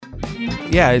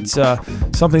Yeah, it's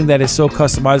something that is so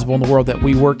customizable in the world that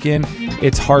we work in.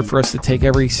 It's hard for us to take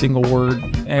every single word,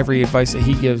 every advice that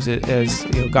he gives it as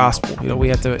gospel. We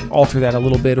have to alter that a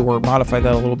little bit or modify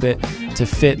that a little bit to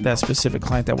fit that specific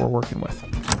client that we're working with.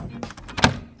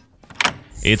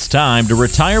 It's time to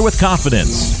retire with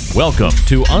confidence. Welcome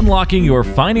to Unlocking Your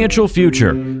Financial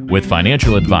Future with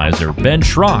financial advisor Ben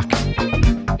Schrock.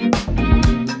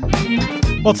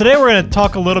 Well, today we're going to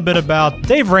talk a little bit about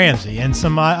Dave Ramsey and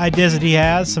some ideas that he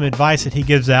has, some advice that he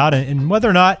gives out, and whether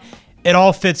or not it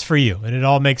all fits for you and it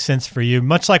all makes sense for you.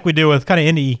 Much like we do with kind of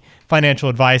any financial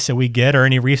advice that we get or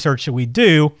any research that we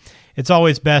do, it's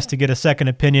always best to get a second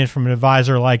opinion from an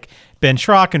advisor like Ben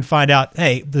Schrock and find out,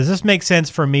 hey, does this make sense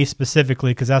for me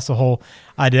specifically? Because that's the whole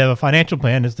idea of a financial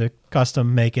plan, is to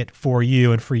custom make it for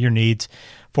you and for your needs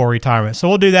for retirement. So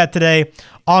we'll do that today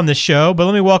on the show. But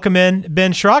let me welcome in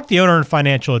Ben Schrock, the owner and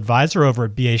financial advisor over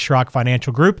at B.A. Schrock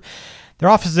Financial Group. Their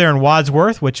office is there in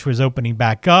Wadsworth, which was opening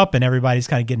back up, and everybody's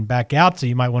kind of getting back out, so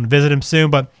you might want to visit him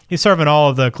soon. But he's serving all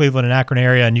of the Cleveland and Akron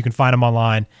area, and you can find him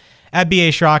online at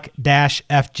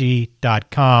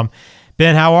baschrock-fg.com.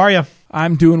 Ben, how are you?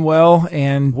 I'm doing well,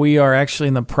 and we are actually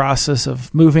in the process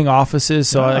of moving offices.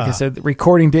 So like I said, the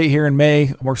recording date here in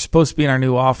May, we're supposed to be in our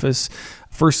new office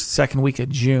second week of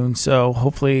June. So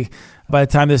hopefully by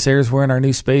the time this airs, we're in our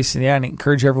new space. And I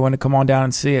encourage everyone to come on down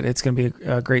and see it. It's going to be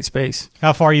a great space.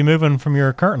 How far are you moving from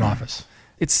your current office?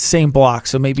 It's the same block,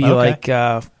 so maybe like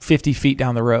 50 feet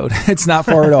down the road. It's not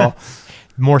far at all.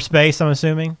 More space, I'm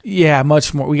assuming? Yeah,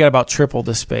 much more. We got about triple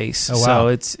the space. Oh, wow. So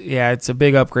it's a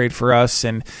big upgrade for us.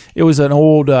 And it was an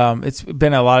old, it's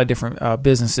been a lot of different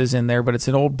businesses in there, but it's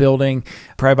an old building,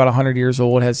 probably about 100 years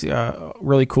old. It has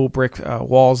really cool brick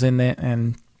walls in it.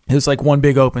 And it was like one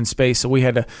big open space. So we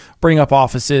had to bring up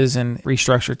offices and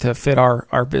restructure to fit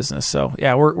our business. So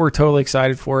yeah, we're totally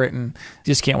excited for it and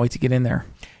just can't wait to get in there.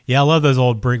 Yeah, I love those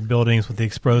old brick buildings with the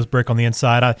exposed brick on the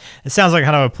inside. It sounds like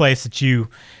kind of a place that you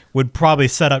would probably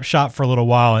set up shop for a little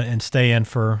while and stay in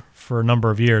for a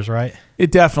number of years, right? It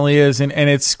definitely is, and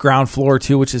it's ground floor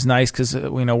too, which is nice because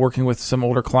working with some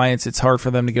older clients, it's hard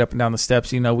for them to get up and down the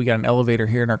steps. We got an elevator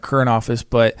here in our current office,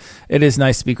 but it is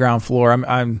nice to be ground floor.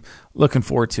 I'm looking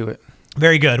forward to it.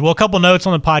 Very good. Well, a couple notes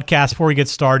on the podcast before we get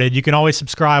started. You can always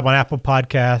subscribe on Apple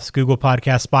Podcasts, Google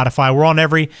Podcasts, Spotify. We're on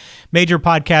every major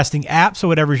podcasting app, so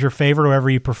whatever's your favorite, whatever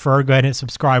you prefer, go ahead and hit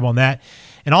subscribe on that.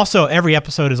 And also, every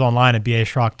episode is online at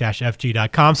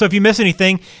baschrock-fg.com. So if you miss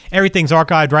anything, everything's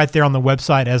archived right there on the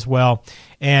website as well.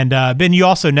 And Ben, you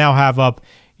also now have up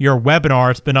your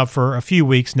webinar. It's been up for a few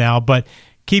weeks now, but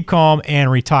Keep Calm and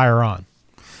Retire On.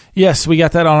 Yes, we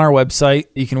got that on our website.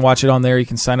 You can watch it on there. You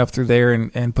can sign up through there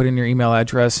and put in your email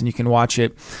address, and you can watch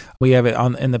it. We have it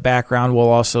in the background. We'll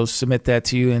also submit that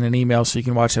to you in an email so you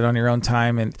can watch it on your own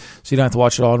time, and so you don't have to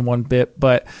watch it all in one bit.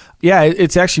 But yeah,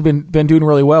 it's actually been doing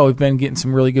really well. We've been getting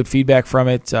some really good feedback from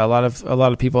it. A lot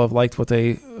of people have liked what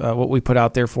we put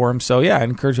out there for them. So yeah, I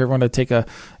encourage everyone to take a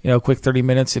quick 30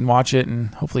 minutes and watch it,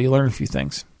 and hopefully you learn a few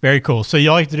things. Very cool. So all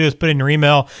you have to do is put in your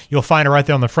email. You'll find it right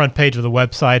there on the front page of the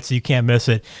website, so you can't miss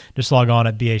it. Just log on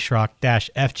at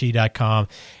baschrock-fg.com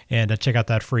and check out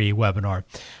that free webinar.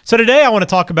 So today I want to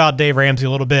talk about Dave Ramsey a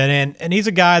little bit, and he's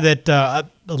a guy that a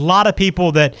lot of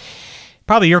people that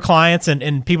probably your clients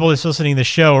and people that's listening to the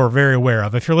show are very aware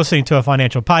of. If you're listening to a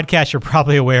financial podcast, you're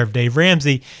probably aware of Dave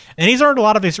Ramsey, and he's earned a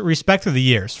lot of his respect through the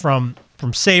years from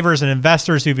savers and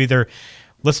investors who've either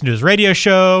listened to his radio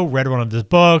show, read one of his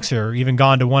books, or even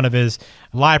gone to one of his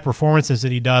live performances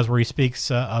that he does where he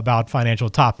speaks about financial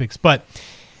topics. But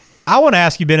I want to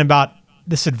ask you, Ben, about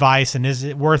this advice, and is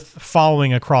it worth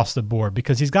following across the board?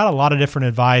 Because he's got a lot of different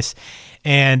advice,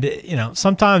 and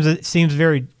sometimes it seems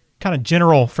very kind of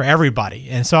general for everybody.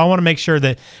 And so I want to make sure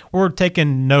that we're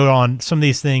taking note on some of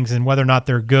these things and whether or not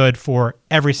they're good for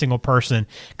every single person.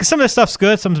 Because some of this stuff's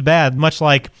good, some's bad, much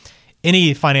like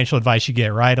any financial advice you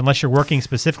get, right? Unless you're working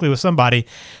specifically with somebody,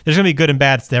 there's going to be good and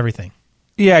bad to everything.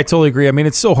 Yeah, I totally agree. I mean,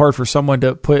 it's so hard for someone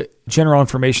to put general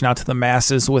information out to the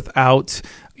masses without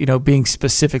being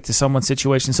specific to someone's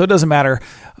situation. So it doesn't matter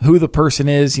who the person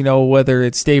is, whether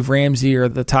it's Dave Ramsey or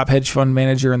the top hedge fund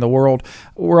manager in the world,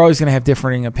 we're always going to have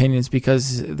differing opinions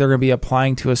because they're going to be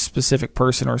applying to a specific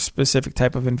person or a specific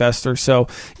type of investor. So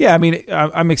yeah, I mean,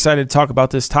 I'm excited to talk about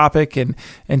this topic and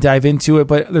dive into it,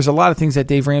 but there's a lot of things that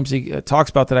Dave Ramsey talks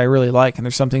about that I really like. And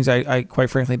there's some things I quite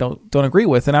frankly don't agree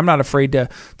with. And I'm not afraid to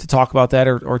talk about that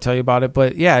or tell you about it.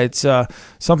 But yeah, it's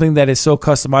something that is so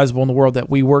customizable in the world that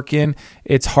we work in.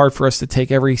 It's hard for us to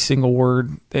take every single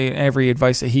word, every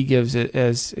advice that he gives it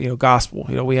as gospel.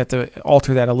 We have to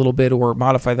alter that a little bit or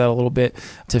modify that a little bit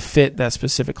to fit that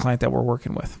specific client that we're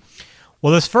working with.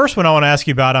 Well, this first one I want to ask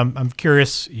you about, I'm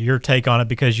curious your take on it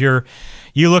because you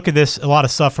look at this, a lot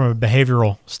of stuff from a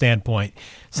behavioral standpoint.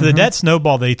 So the debt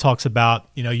snowball that he talks about,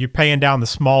 you're paying down the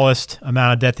smallest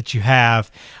amount of debt that you have,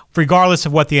 regardless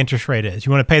of what the interest rate is.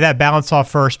 You want to pay that balance off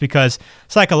first because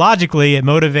psychologically it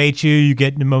motivates you. You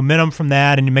get the momentum from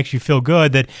that and it makes you feel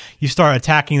good that you start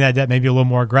attacking that debt maybe a little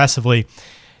more aggressively.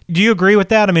 Do you agree with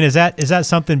that? I mean, is that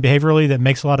something behaviorally that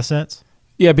makes a lot of sense?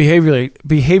 Yeah,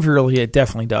 behaviorally, it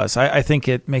definitely does. I think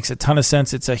it makes a ton of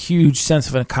sense. It's a huge sense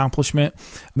of an accomplishment.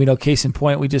 Case in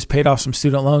point, we just paid off some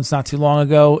student loans not too long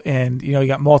ago, and you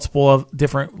got multiple of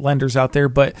different lenders out there,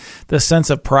 but the sense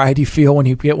of pride you feel when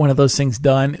you get one of those things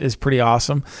done is pretty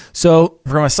awesome. So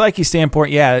from a psyche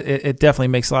standpoint, yeah, it definitely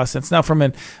makes a lot of sense. Now,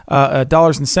 from a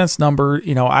dollars and cents number,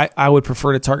 I would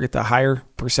prefer to target the higher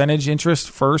percentage interest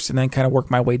first and then kind of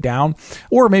work my way down,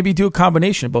 or maybe do a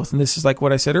combination of both. And this is like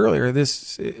what I said earlier,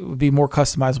 it would be more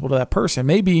customizable to that person.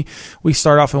 Maybe we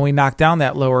start off and we knock down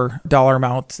that lower dollar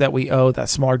amount that we owe, that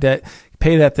smaller debt,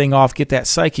 pay that thing off, get that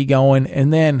psyche going,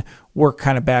 and then work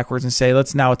kind of backwards and say,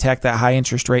 let's now attack that high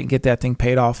interest rate and get that thing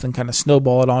paid off, and kind of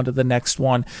snowball it on to the next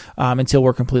one until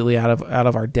we're completely out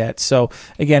of our debt. So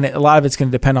again, a lot of it's going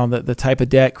to depend on the type of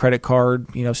debt, credit card,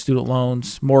 student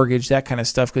loans, mortgage, that kind of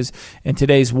stuff. Because in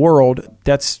today's world,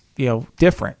 that's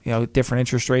different, different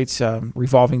interest rates,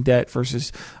 revolving debt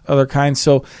versus other kinds.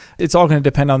 So it's all going to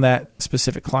depend on that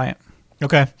specific client.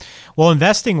 Okay. Well,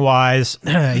 investing wise,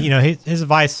 his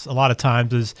advice a lot of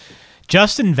times is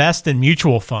just invest in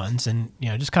mutual funds, and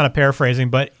just kind of paraphrasing,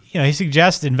 but he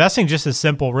suggests investing just as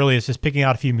simple really is just picking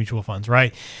out a few mutual funds,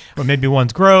 right? Or maybe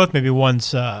one's growth, maybe one's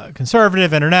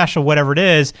conservative, international, whatever it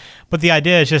is. But the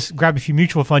idea is just grab a few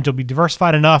mutual funds. You'll be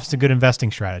diversified enough. It's a good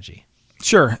investing strategy.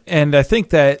 Sure. And I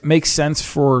think that makes sense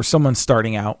for someone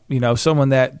starting out, someone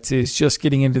that is just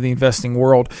getting into the investing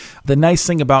world. The nice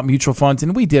thing about mutual funds,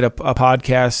 and we did a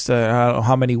podcast, I don't know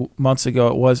how many months ago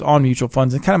it was, on mutual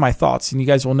funds and kind of my thoughts. And you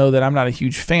guys will know that I'm not a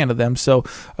huge fan of them. So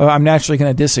I'm naturally going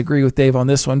to disagree with Dave on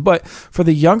this one. But for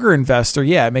the younger investor,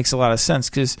 yeah, it makes a lot of sense,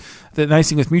 because the nice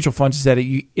thing with mutual funds is that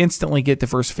you instantly get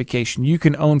diversification. You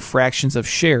can own fractions of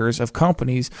shares of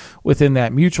companies within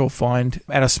that mutual fund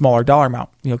at a smaller dollar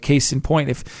amount. Case in point,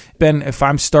 if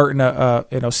I'm starting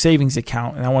a savings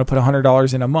account and I want to put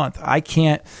 $100 in a month, I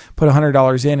can't put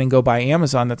 $100 in and go buy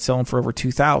Amazon that's selling for over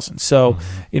 $2,000. So,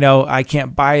 I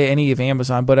can't buy any of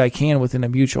Amazon, but I can within a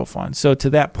mutual fund. So to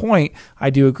that point, I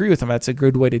do agree with them. That's a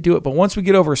good way to do it. But once we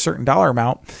get over a certain dollar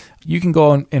amount, you can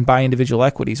go and buy individual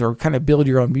equities or kind of build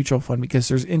your own mutual fund, because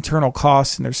there's internal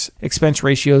costs and there's expense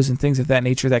ratios and things of that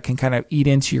nature that can kind of eat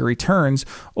into your returns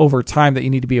over time that you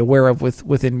need to be aware of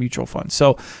within mutual funds.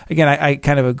 So again, I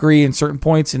kind of agree in certain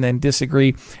points and then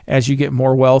disagree as you get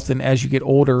more wealth and as you get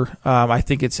older. I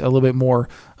think it's a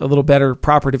little better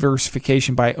proper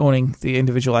diversification by owning the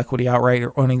individual equity outright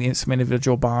or owning some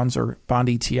individual bonds or bond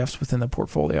ETFs within the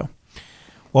portfolio.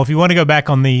 Well, if you want to go back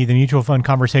on the mutual fund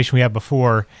conversation we had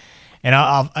before, and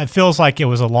it feels like it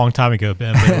was a long time ago,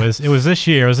 Ben, but it was this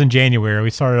year. It was in January.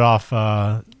 We started off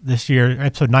this year,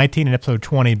 episode 19 and episode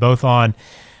 20, both on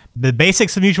the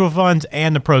basics of mutual funds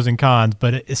and the pros and cons.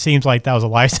 But it seems like that was a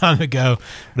lifetime ago.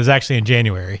 It was actually in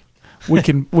January.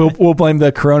 We'll blame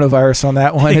the coronavirus on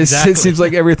that one. Exactly. It seems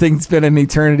like everything's been an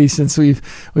eternity since we've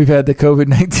had the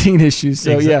COVID-19 issues.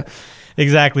 So yeah.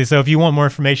 Exactly. So if you want more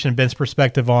information, Ben's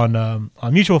perspective on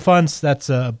mutual funds, that's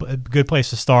a good place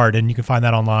to start. And you can find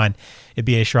that online at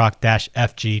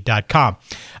baschrock-fg.com.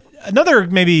 Another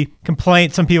maybe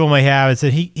complaint some people may have is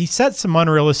that he sets some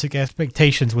unrealistic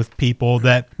expectations with people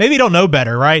that maybe don't know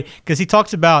better, right? Because he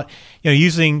talks about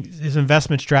using his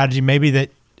investment strategy, maybe that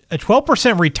a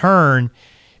 12% return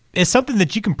is something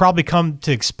that you can probably come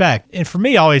to expect. And for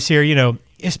me, I always hear,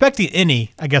 expecting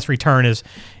any, return it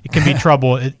can be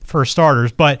trouble for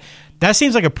starters, but that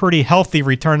seems like a pretty healthy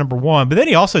return, number one. But then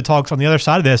he also talks on the other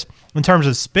side of this in terms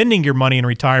of spending your money in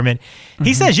retirement.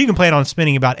 He says you can plan on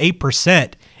spending about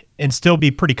 8% and still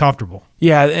be pretty comfortable.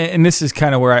 Yeah, and this is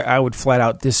kind of where I would flat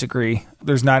out disagree.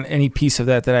 There's not any piece of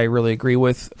that I really agree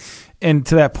with. And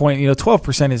to that point,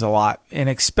 12% is a lot. And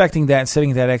expecting that and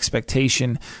setting that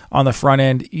expectation on the front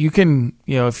end, you can,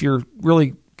 if you're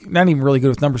really not even really good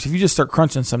with numbers, if you just start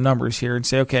crunching some numbers here and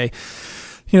say, okay,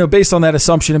 Based on that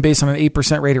assumption and based on an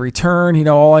 8% rate of return,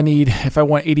 all I need, if I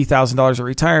want $80,000 of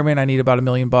retirement, I need about $1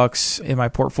 million in my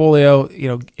portfolio,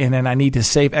 and then I need to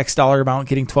save X dollar amount,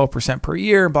 getting 12% per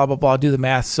year, blah, blah, blah, do the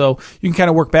math. So you can kind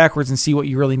of work backwards and see what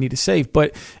you really need to save.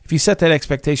 But if you set that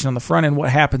expectation on the front end, what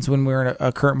happens when we're in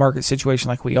a current market situation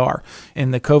like we are?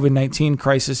 In the COVID-19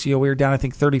 crisis, we were down, I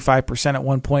think, 35% at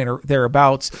one point or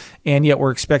thereabouts, and yet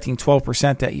we're expecting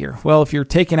 12% that year. Well, if you're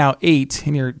taking out 8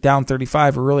 and you're down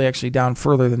 35, we're really actually down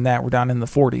further than that. We're down in the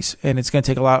 40s, and it's going to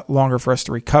take a lot longer for us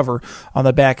to recover on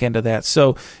the back end of that.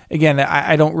 So again,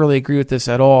 I don't really agree with this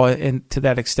at all, and to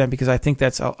that extent, because I think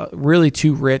that's really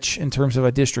too rich in terms of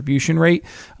a distribution rate.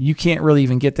 You can't really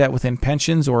even get that within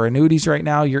pensions or annuities right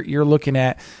now. You're looking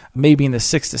at maybe in the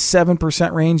 6 to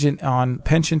 7% range on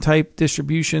pension type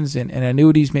distributions, and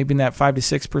annuities maybe in that 5 to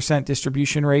 6%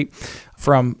 distribution rate.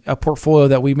 From a portfolio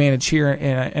that we manage here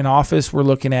in office, we're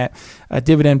looking at a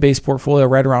dividend-based portfolio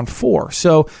right around 4.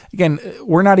 So again,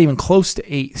 we're not even close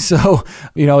to 8. So,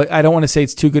 I don't want to say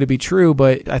it's too good to be true,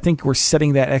 but I think we're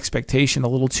setting that expectation a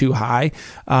little too high.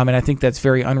 And I think that's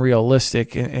very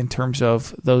unrealistic in terms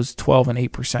of those 12 and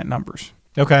 8% numbers.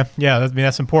 Okay. Yeah.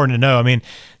 That's important to know.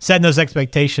 Setting those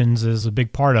expectations is a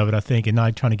big part of it, I think, and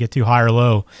not trying to get too high or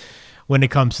low when it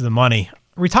comes to the money.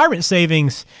 Retirement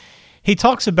savings, he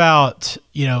talks about,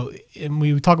 and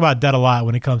we talk about debt a lot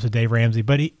when it comes to Dave Ramsey,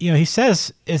 but he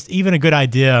says it's even a good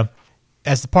idea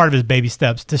as part of his baby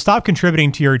steps to stop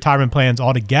contributing to your retirement plans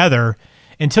altogether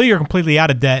until you're completely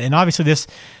out of debt. And obviously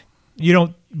you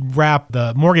don't wrap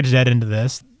the mortgage debt into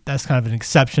this. That's kind of an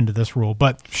exception to this rule.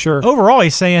 But sure, overall,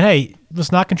 he's saying, hey,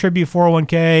 let's not contribute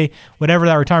 401k, whatever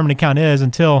that retirement account is,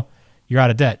 until you're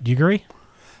out of debt. Do you agree?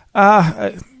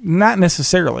 Not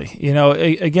necessarily.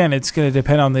 Again, it's going to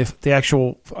depend on the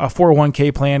actual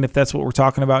 401k plan, if that's what we're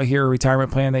talking about here, a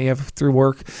retirement plan that you have through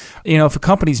work. If a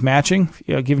company's matching,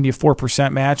 giving you a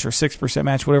 4% match or 6%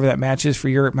 match, whatever that match is for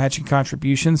your matching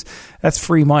contributions, that's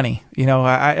free money.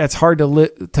 It's hard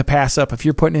to pass up. If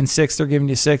you're putting in 6, they're giving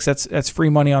you 6. That's free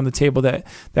money on the table that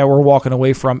we're walking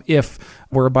away from if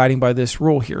we're abiding by this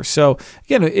rule here. So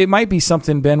again, it might be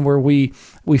something, Ben, where we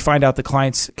find out the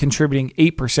client's contributing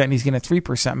 8% and he's getting a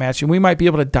 3% match, and we might be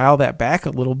able to dial that back a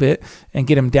little bit and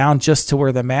get him down just to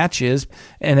where the match is,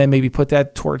 and then maybe put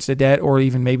that towards the debt, or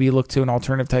even maybe look to an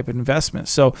alternative type of investment.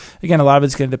 So again, a lot of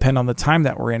it's going to depend on the time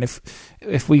that we're in.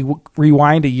 If we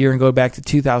rewind a year and go back to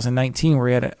 2019, where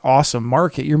we had an awesome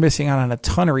market, you're missing out on a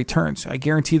ton of returns. I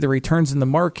guarantee the returns in the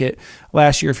market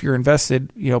last year, if you're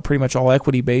invested, pretty much all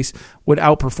equity based, would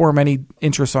outperform any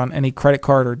interest on any credit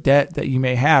card or debt that you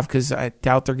may have, because I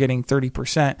doubt they're getting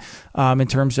 30% in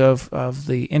terms of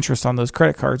the interest on those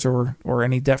credit cards or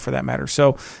any debt for that matter.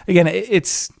 So again,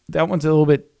 that one's a little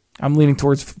bit, I'm leaning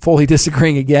towards fully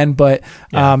disagreeing again, but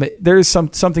there's some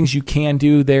things you can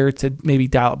do there to maybe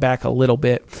dial it back a little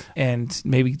bit and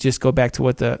maybe just go back to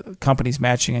what the company's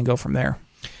matching and go from there.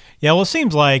 Yeah, well, it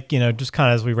seems like, just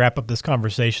kind of as we wrap up this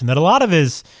conversation, that a lot of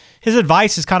his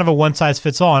advice is kind of a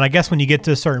one-size-fits-all. And I guess when you get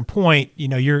to a certain point,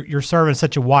 you're serving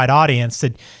such a wide audience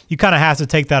that you kind of have to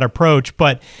take that approach.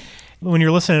 But when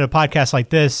you're listening to a podcast like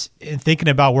this and thinking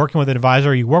about working with an advisor,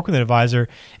 or you work with an advisor,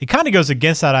 it kind of goes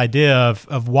against that idea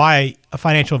of why a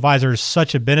financial advisor is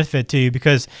such a benefit to you,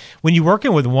 because when you're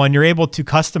working with one, you're able to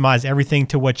customize everything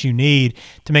to what you need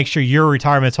to make sure your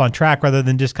retirement's on track, rather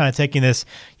than just kind of taking this,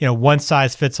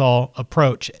 one-size-fits-all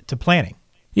approach to planning.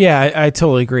 Yeah, I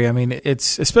totally agree.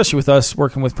 It's especially with us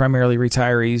working with primarily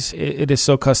retirees, it is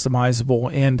so customizable.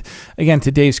 And again,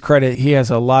 to Dave's credit, he has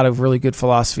a lot of really good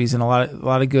philosophies and a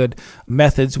lot of good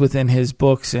methods within his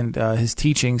books and his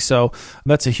teaching. So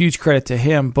that's a huge credit to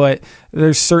him. But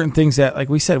there's certain things that, like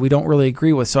we said, we don't really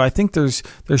agree with. So I think there's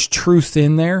truth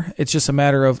in there. It's just a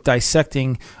matter of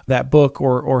dissecting that book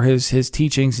or his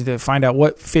teachings to find out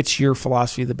what fits your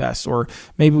philosophy the best. Or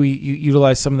maybe you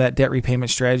utilize some of that debt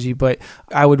repayment strategy, but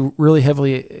I would really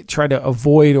heavily try to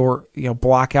avoid or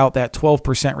block out that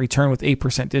 12% return with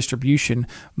 8% distribution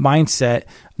mindset,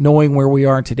 knowing where we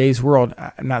are in today's world.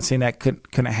 I'm not saying that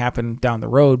couldn't happen down the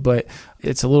road, but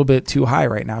it's a little bit too high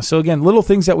right now. So again, little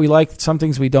things that we like, some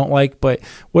things we don't like, but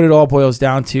what it all boils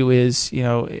down to is,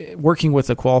 working with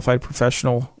a qualified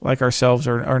professional like ourselves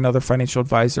or another financial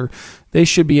advisor, they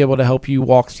should be able to help you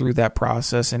walk through that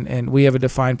process. And we have a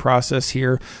defined process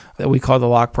here that we call the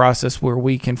lock process, where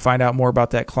we can find out more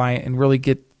about that client and really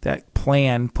get that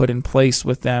plan put in place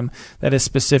with them that is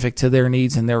specific to their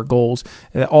needs and their goals,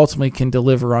 that ultimately can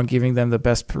deliver on giving them the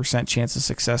best % chance of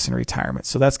success in retirement.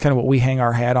 So that's kind of what we hang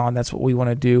our hat on. That's what we want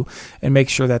to do, and make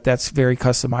sure that that's very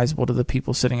customizable to the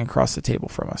people sitting across the table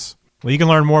from us. Well, you can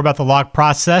learn more about the lock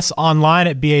process online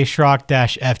at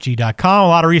baschrock-fg.com. A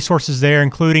lot of resources there,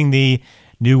 including the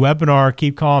new webinar,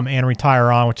 Keep Calm and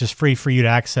Retire On, which is free for you to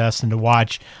access and to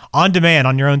watch on demand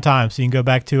on your own time. So you can go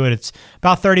back to it. It's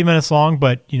about 30 minutes long,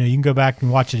 but you can go back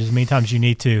and watch it as many times as you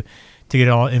need to get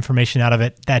all the information out of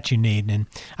it that you need. And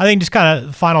I think just kind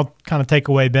of final kind of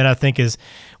takeaway, Ben, I think is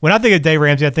when I think of Dave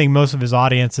Ramsey, I think most of his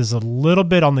audience is a little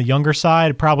bit on the younger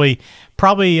side, probably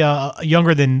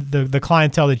younger than the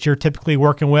clientele that you're typically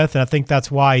working with. And I think that's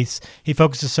why he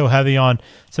focuses so heavy on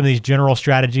some of these general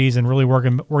strategies and really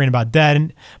worrying about debt.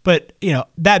 But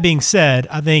that being said,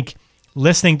 I think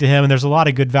listening to him, and there's a lot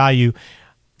of good value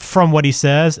from what he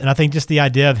says. And I think just the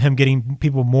idea of him getting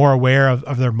people more aware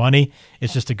of their money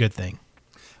is just a good thing.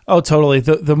 Oh, totally.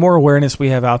 The more awareness we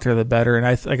have out there, the better.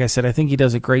 And like I said, I think he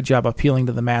does a great job appealing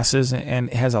to the masses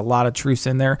and has a lot of truth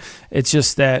in there. It's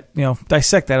just that,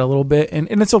 dissect that a little bit. And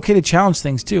it's okay to challenge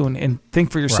things too and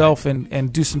think for yourself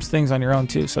and do some things on your own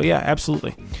too. So yeah,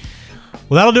 absolutely.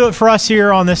 Well, that'll do it for us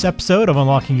here on this episode of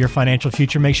Unlocking Your Financial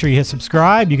Future. Make sure you hit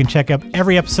subscribe. You can check out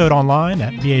every episode online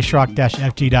at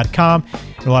baschrock-fg.com.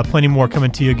 And we'll have plenty more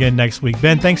coming to you again next week.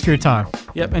 Ben, thanks for your time.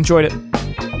 Yep, enjoyed it.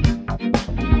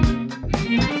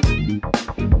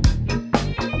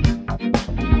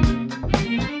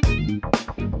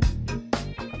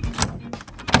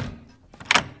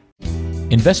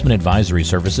 Investment advisory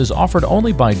services offered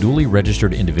only by duly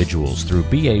registered individuals through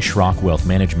B.A. Schrock Wealth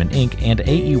Management, Inc. and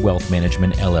A.E. Wealth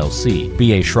Management, LLC.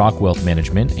 B.A. Schrock Wealth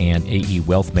Management and A.E.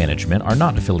 Wealth Management are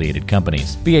not affiliated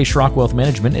companies. B.A. Schrock Wealth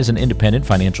Management is an independent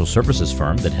financial services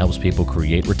firm that helps people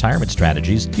create retirement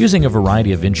strategies using a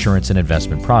variety of insurance and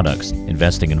investment products.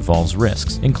 Investing involves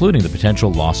risks, including the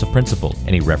potential loss of principal.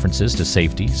 Any references to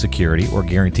safety, security, or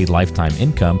guaranteed lifetime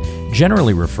income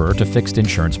generally refer to fixed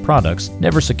insurance products,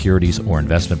 never securities or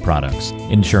investment products.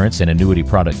 Insurance and annuity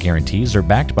product guarantees are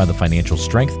backed by the financial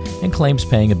strength and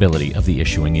claims-paying ability of the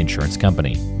issuing insurance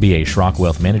company. B.A. Schrock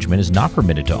Wealth Management is not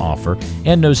permitted to offer,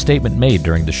 and no statement made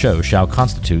during the show shall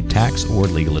constitute tax or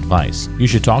legal advice. You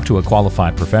should talk to a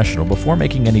qualified professional before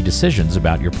making any decisions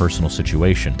about your personal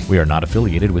situation. We are not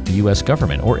affiliated with the U.S.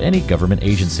 government or any government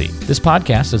agency. This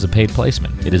podcast is a paid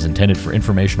placement. It is intended for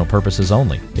informational purposes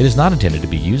only. It is not intended to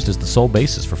be used as the sole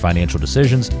basis for financial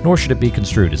decisions, nor should it be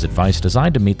construed as advice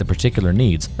designed to meet the particular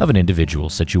needs of an individual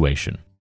situation.